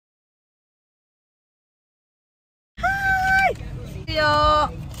We are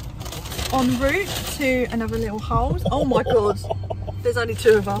en route to another little holes. Oh my god, there's only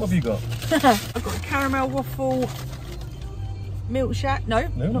 2 of us. What have you got? I've got a caramel waffle milkshake. No,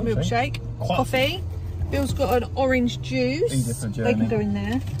 not milkshake. Coffee. Bill's got an orange juice. They can go in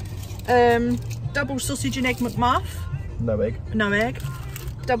there. Double sausage and egg McMuff. No egg. No egg.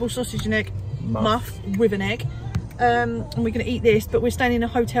 Double sausage and egg muff with an egg. And we're going to eat this, but we're staying in a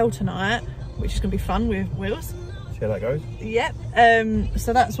hotel tonight, which is going to be fun with Wills. See how that goes? Yep.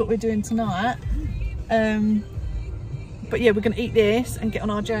 So that's what we're doing tonight. But yeah, we're going to eat this and get on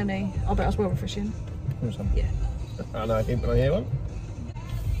our journey. I bet that's well refreshing. Yeah. I know, I hear one.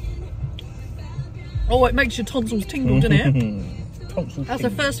 Oh, it makes your tonsils tingle, doesn't it? Tonsils That's the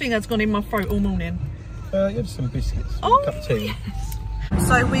first thing that's gone in my throat all morning. Yeah, some biscuits, oh, a cup of tea. Yes.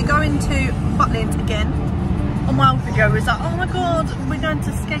 So we're going to Butlins again. On my old video, it was like, oh my god, we're going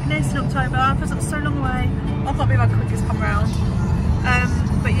to Skegness in October. I thought that's so long away. I can't believe I could just come round.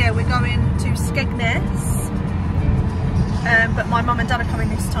 But yeah, we're going to Skegness. But my mum and dad are coming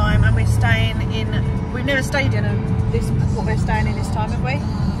this time, and we're staying in. We've never stayed in this. What we're staying in this time, have we?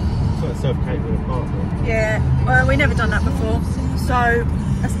 It's like a self-catering apartment. Yeah, we've never done that before, so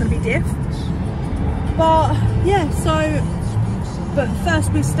that's going to be diff. But yeah, but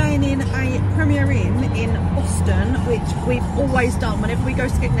first we're staying in a Premier Inn in Boston, which we've always done. Whenever we go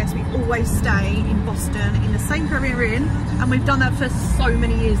to Skegness, we always stay in Boston in the same Premier Inn, and we've done that for so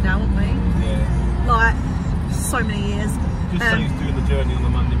many years now, haven't we? Yeah. Like, so many years. Just so you're doing the journey on a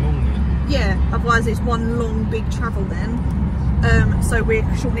Monday morning. Yeah, otherwise it's one long big travel then. So we're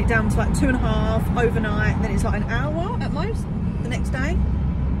shortening it down to like 2.5 overnight, and then it's like an hour at most the next day.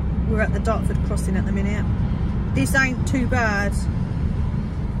 We're at the Dartford crossing at the minute. This ain't too bad.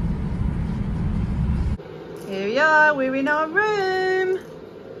 Here we are, we're in our room.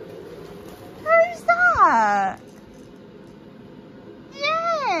 Who's that?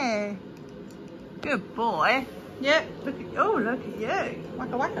 Yeah. Good boy. Yep, look at, oh, look at you.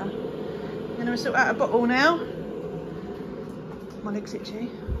 Wacka wacka. I'm gonna sort out a bottle now. My leg's itchy.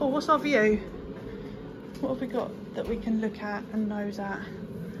 Oh, what's our view? What have we got that we can look at and nose at?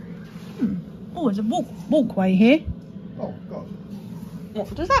 Oh, there's a walkway here. Oh, God.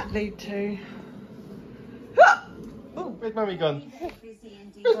 What does that lead to? Oh, where's Mummy gone? Where's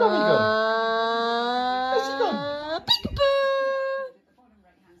Mummy gone? Where's she gone? Peekaboo!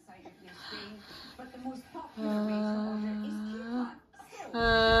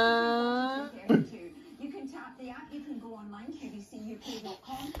 You can tap the app, you can go online,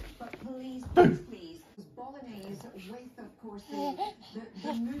 kbcuk.com, but please, bolognese with, of course,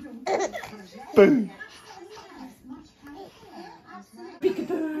 the noodle. Boom!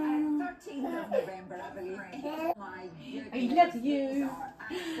 Peekaboo! 13th of November, I believe. I love you.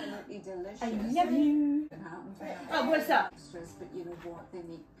 Absolutely delicious. I love you. Oh, what's up? But you know what? They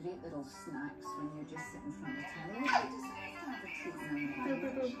make great little snacks when you're just sitting in front of the telly.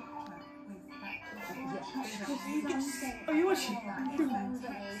 Are you watching?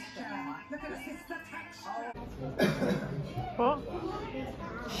 What?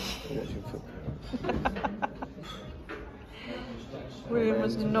 William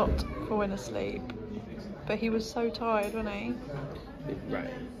was not falling asleep, but he was so tired, wasn't he?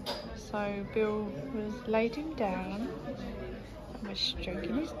 Right. So Bill was laid him down and was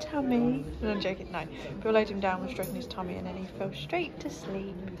stroking his tummy. No, I'm joking, no. Bill laid him down, was stroking his tummy, and then he fell straight to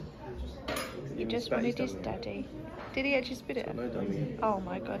sleep. He just wanted his daddy. Did he actually spit it? No dummy. Oh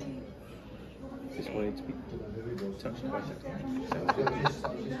my god. Just wanted to be touched by something.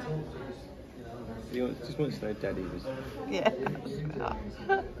 He just wants to know daddy was. Yeah.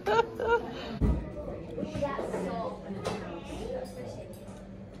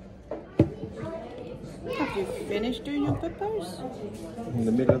 Have you finished doing your peppers? In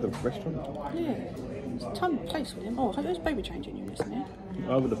the middle of the restaurant? Yeah. There's a ton of place for them. Oh, I hope there's baby change in you, isn't it?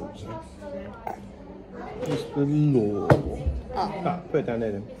 I would have thought so. Just the law. Ah, put it down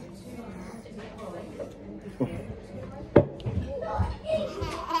there then.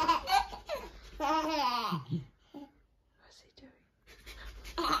 What's he doing?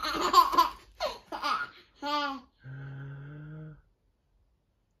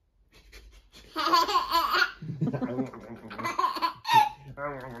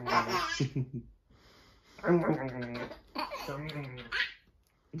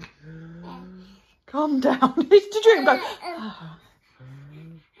 Calm down. Did you hear him go?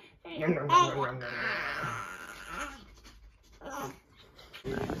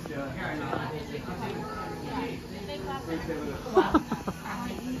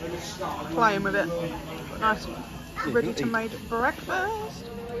 Playing with it. Nice, ready to make breakfast.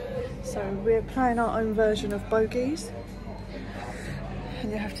 So we're playing our own version of bogeys. And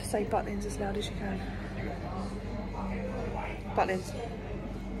you have to say Butlins as loud as you can. Butlins.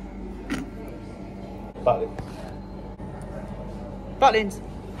 Butlins. Butlins.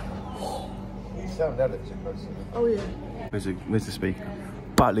 You sound that it's impressive. Oh yeah. Where's the speaker?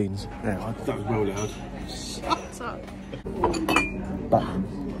 Butlins. Yeah, that was well loud. Shut up. Butlins.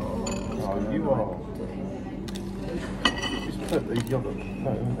 Oh, you are. Just put the yogurt, a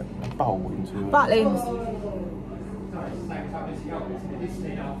bowl into Butlins.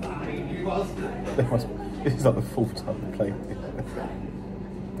 This is like the fourth time we played it.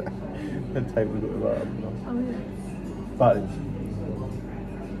 The table got it right up. Oh yeah. Butlins.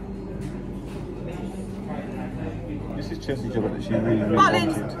 This is Chelsea's job that she really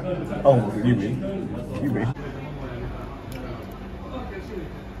Butlins. wanted. Oh, you win. You win.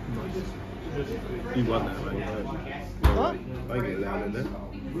 You won that, mate. What? I get loud in there.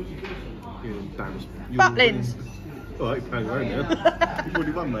 You're embarrassed. Butlins. Alright, you're playing around now. You've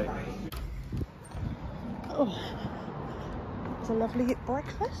already won, mate. Oh, it was a lovely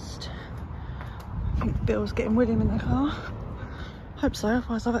breakfast. I think Bill's getting William in the car. Hope so,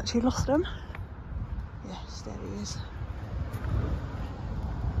 otherwise I've actually lost him. Yes, there he is.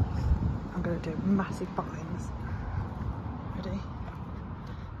 I'm going to do massive Butlins. Ready?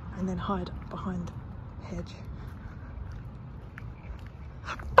 And then hide behind the hedge.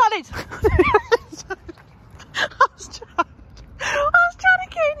 Butlins! I was trying to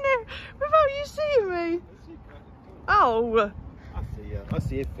get in there without you seeing me. Oh. I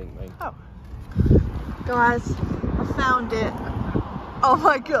see everything, mate. Oh. Guys, I found it. Oh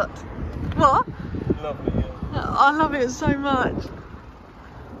my god. What? Lovely, yeah. I love it so much.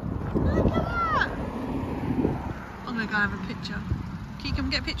 Look at that. I'm going to go have a picture. Can you come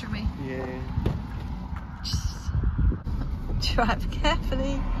get a picture of me? Yeah. Just drive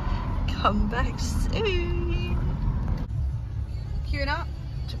carefully. Come back soon. Queuing up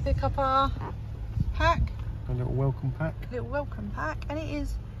to pick up our pack. A little welcome pack. Little welcome pack, and it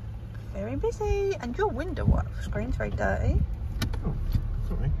is very busy. And your window screen's very dirty. Oh,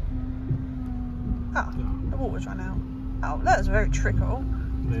 sorry. Oh, the water's run out. Oh, that's very trickle.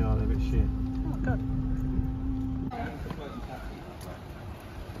 They are, they're a bit shit. Oh my god.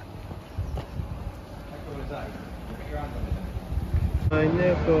 Why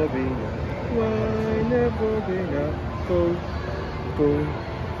never be boom, boom.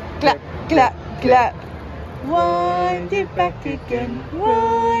 Clap, clap, clap. Wind it back again.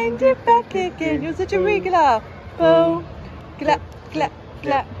 Wind it back again. You're such a wriggler. Boom. Clap, clap,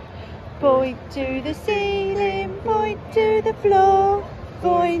 clap. Point to the ceiling. Point to the floor.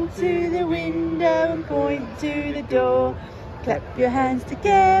 Point to the window and point to the door. Clap your hands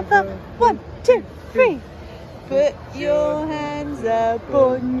together. 1, 2, 3. Put your hands up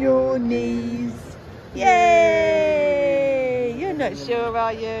on your knees. Yay! You're not sure,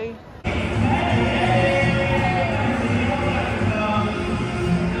 are you?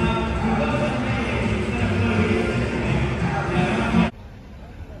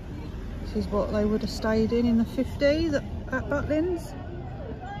 This is what they would have stayed in the 50s at Butlins.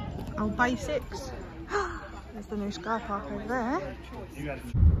 Old basics. There's the new sky park over there.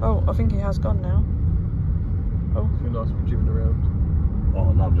 Oh, I think he has gone now. Oh, Feel nice to be driven around.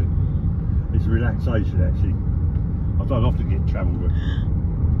 Oh, lovely. It's relaxation, actually. I don't often get travel with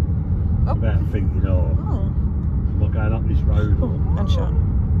without thinking, am I going up this road? Oh, and shut.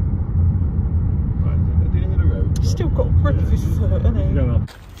 Right, at the end of the road. Still got a grip of his foot, hasn't he? Go up.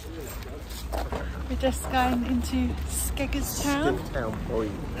 We're just going into Skegness Town. Town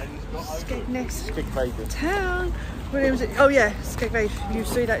point. Skegness Skegvaden. Town. Williams. Oh yeah, Skegvaden. You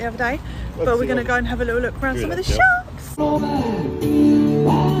saw that the other day. But we're going to go and have a little look around some of the shops. Oh,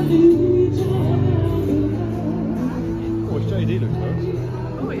 his JD looks nice.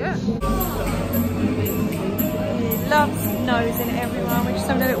 Oh yeah. He loves nosing at everyone. We're just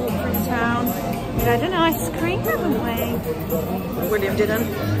having a little walk through town. We had an ice cream, haven't we? William didn't.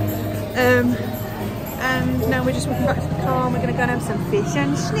 And now we're just walking back to the car and we're going to go and have some fish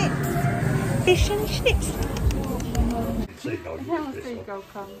and schnitz. Fish and schnitz. Seagull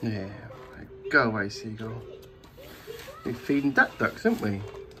come. Yeah, go away, seagull. We're feeding ducks, aren't we?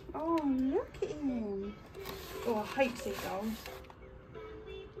 Oh, look at him. Oh, I hate seagulls.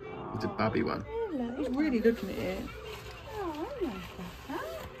 It's a babby one. Hello. He's really looking at it. Oh, hello,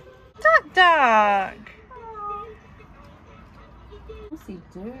 Duck. Duck. Oh. What's he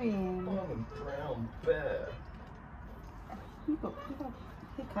doing? Brown bear. You've got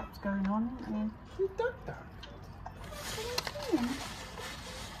hiccups going on, haven't you? Duck.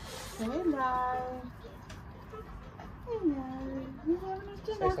 Hello. Hello. You having a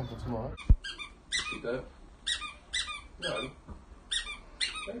dinner? Say something tomorrow. You don't? No.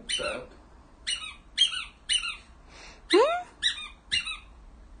 So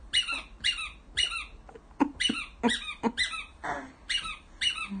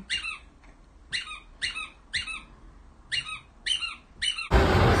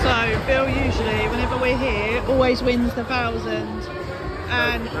Bill usually, whenever we're here, always wins the 1,000,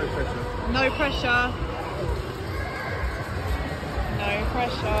 and no pressure. No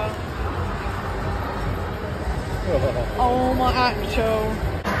pressure. Oh my actual.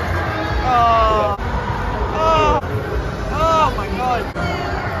 Oh. Oh. Oh my god.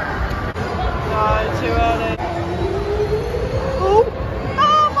 No, too early. Oh.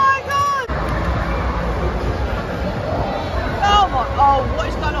 Oh my god. Oh my. Oh, what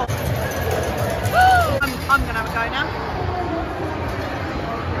is going on? I'm gonna have a go now.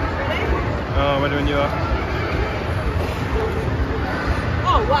 Ready? Oh, ready when you are.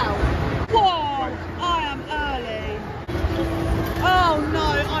 Oh wow. Whoa. I am early. Oh no,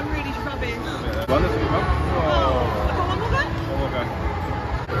 I'm really rubbish. One, let's move up. Oh. I got one more go? One more go.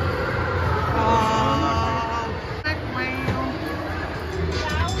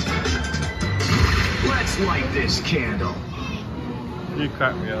 Let's light this candle. You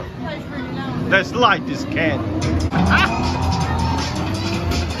crack me up. That's really loud. Let's light this candle.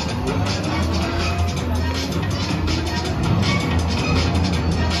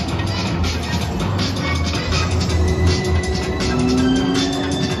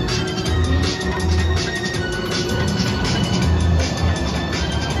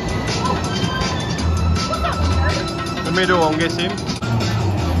 The middle, I'm guessing.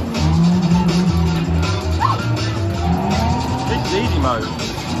 This is easy mode.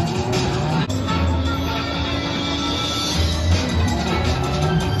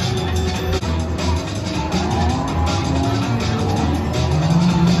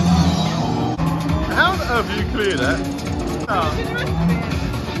 How on earth do you clear that? Oh.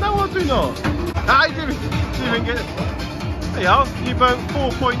 No, I do not. I didn't even get it. There you are, you burnt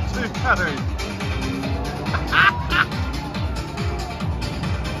 4.2 calories.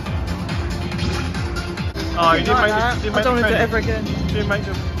 Oh, you didn't make the, I don't want to do it ever again. Didn't make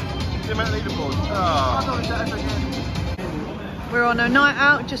the leaderboard. Oh. I don't want to do it ever again. We're on a night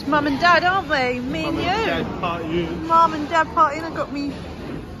out, just mum and dad, aren't we? Me and you. Mum and dad partying. I got me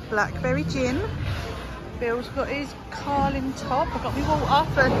blackberry gin. Bill's got his Carling top. I got me water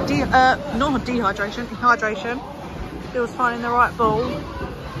for not dehydration, hydration. Bill's finding the right ball.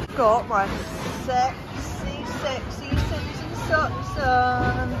 Got my sexy socks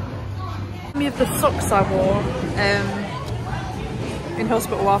on. Me of the socks I wore in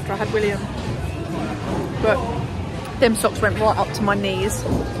hospital after I had William, but them socks went right up to my knees.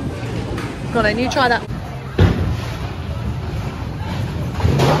 Go on then, you try that.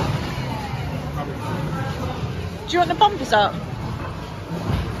 Do you want the bumpers up?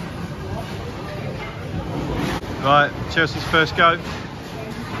 Right, Chelsea's first go.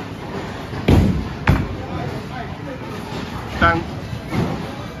 Done.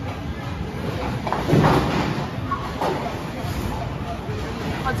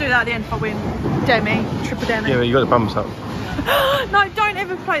 I'll do that at the end if I win. Demi, triple demi. Yeah, but you got the bumps up. No, don't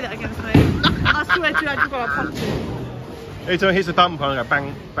ever play that against me. I swear to you, I just got to punch you. Every time it hits the bumper, I go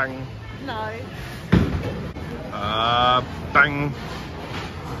bang, bang. No. Bang.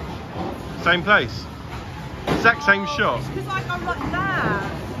 Same place. Exact same shot. It's because I go like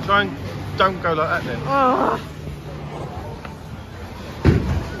that. Try and don't go like that then. Oh.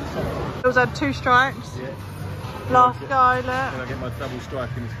 It was had 2 strikes. Yeah. Last guy, look. And I get my double strike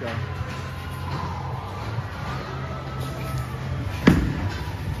in this go.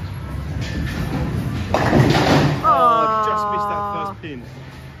 Oh, just missed that first pin.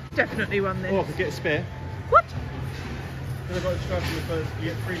 Definitely won this. Oh, I could get a spare. What? Then I got a strike in the first. You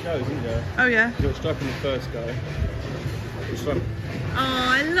get 3 goes, didn't you? Oh yeah. You got a strike in the first go. Oh,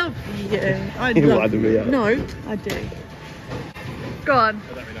 I love you. I You love lied to me, yeah. No, I do. Go on.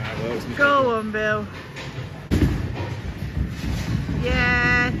 I don't really know how it works. Go on, Bill.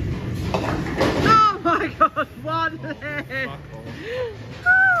 Yeah. Oh my God! 1 leg.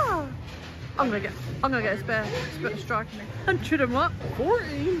 Ah. I'm gonna get a spare strike in me. 100 and what?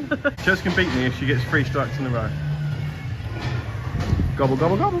 14. Chelsea can beat me if she gets 3 strikes in a row. Gobble,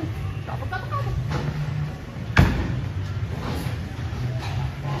 gobble, gobble. Gobble, gobble, gobble.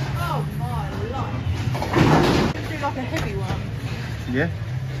 Oh my life. Do like a heavy one. Yeah.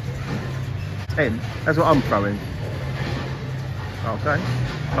 10. That's what I'm throwing. Okay.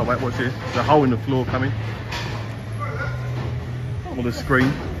 Oh wait, watch this. There's a hole in the floor coming. Or the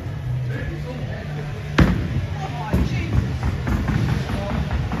screen.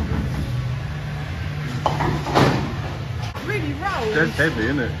 Really really rolled. That's heavy,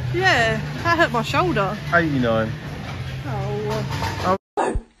 isn't it? Yeah, that hurt my shoulder. 89. Oh.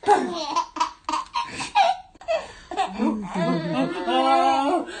 Have you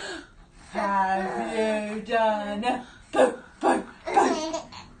done a boo, boo, boo?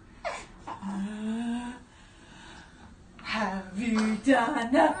 Have you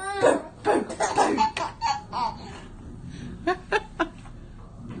done a boo, boo, boo?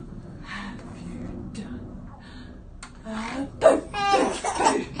 Have you done a boo, boo,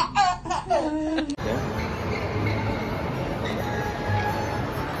 boo?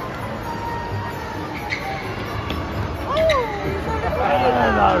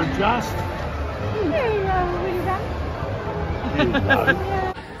 Hello, Just.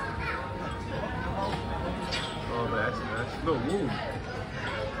 Oh, that's not warm.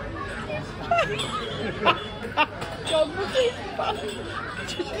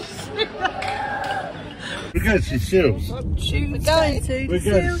 We're going to Seals. We're going to We're the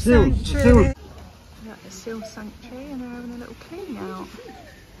going to seal Seals. sanctuary. We're at the seal sanctuary and they're having a little clean out.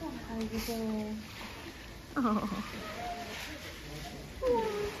 Over there. Oh.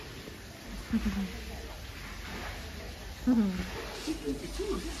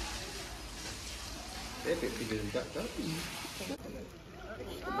 They're a bit bigger than duck ducks.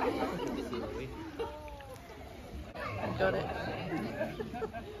 Got it.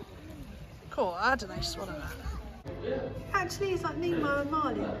 Cool, how do they swallow that? Actually, it's like Nemo and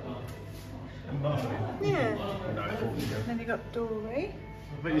Marley. Yeah. No. Then you got Dory,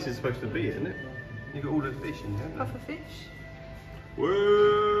 I think this is supposed to be it, isn't it? You got all the fish in there. pufferfish.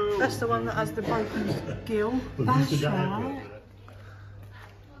 Whoa! That's the one that has the broken gill. That's right.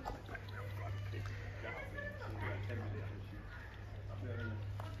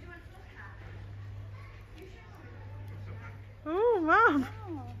 Oh, Mum.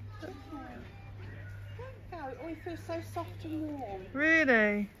 Oh, it feels so soft and warm.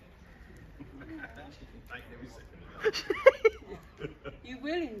 Really? You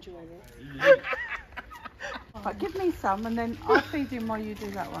will enjoy this. Right, give me some and then I'll feed him while you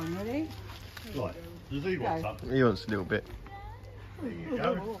do that one, ready? Right. Does he want something? He wants a little bit. There you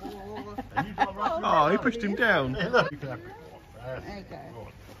go. And you've got right- Oh, he pushed him down. Yeah, look, you can have it. There you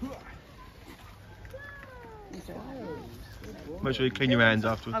go. Make sure you clean your hands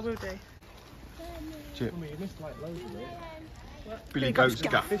I afterwards. will do. Chip. Big Billy Goat's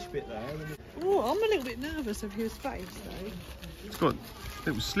gut. Oh, I'm a little bit nervous of his face though. He's got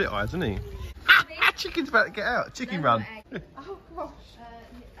little slit eyes, isn't he? Chicken's about to get out. Chicken run. Oh gosh.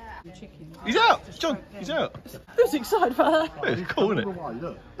 Chicken. He's out. John, he's out. Who's excited for that? Yeah, it's cool, isn't it?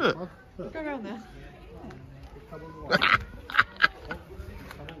 Look. Look. Go around there.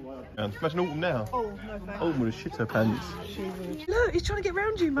 Imagine Autumn now. Oh, no thanks. Autumn would have shit her pants. She would. Look, he's trying to get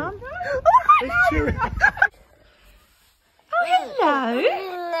round you, Mum. Oh, hello.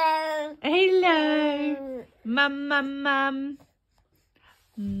 Hello. Mum, mum, mum.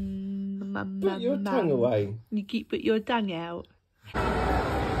 Put your tongue away. You keep put your tongue out.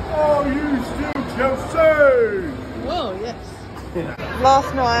 Oh, you still Chelsea! Oh, yes.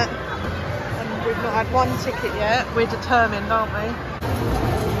 Last night, and we've not had one ticket yet. We're determined, aren't we?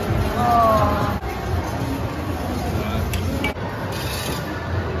 Oh.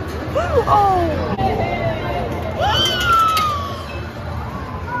 Oh.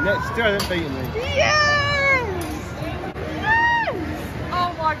 Next, still hasn't beaten me. Yes! Yes!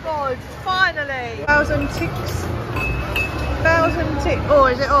 Oh my god, finally! 1,000 ticks. 1,000 ticks. Oh,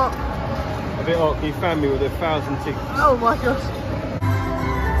 is it up? A bit hot. You found me with 1,000 tickets. Oh my gosh.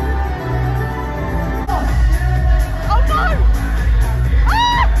 Oh no!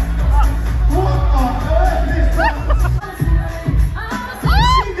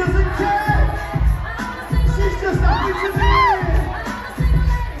 She doesn't care. She's just happy to be here.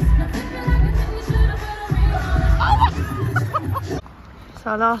 It's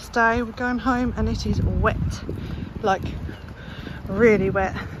our last day, we're going home and it is wet. Like, really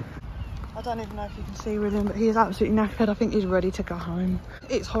wet. I don't even know if you can see William, but he is absolutely knackered. I think he's ready to go home.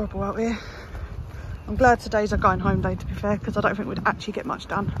 It's horrible out here. I'm glad today's our going home day, to be fair, because I don't think we'd actually get much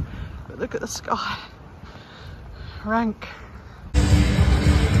done. But look at the sky. Rank.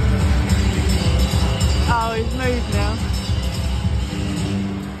 Oh, he's moved now.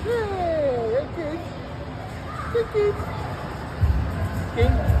 Yeah, good.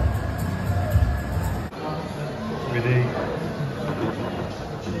 Good. Ready?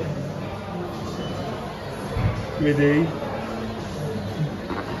 Ready?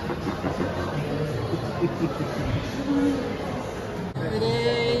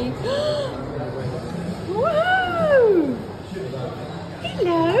 Ready? Whoa!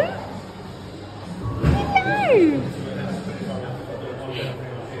 Hello! Hello!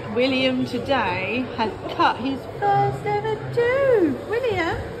 William today has cut his first ever tooth.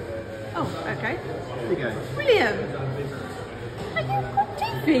 William? Oh, okay. There you go. William, are you got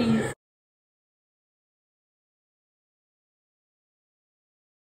teethies?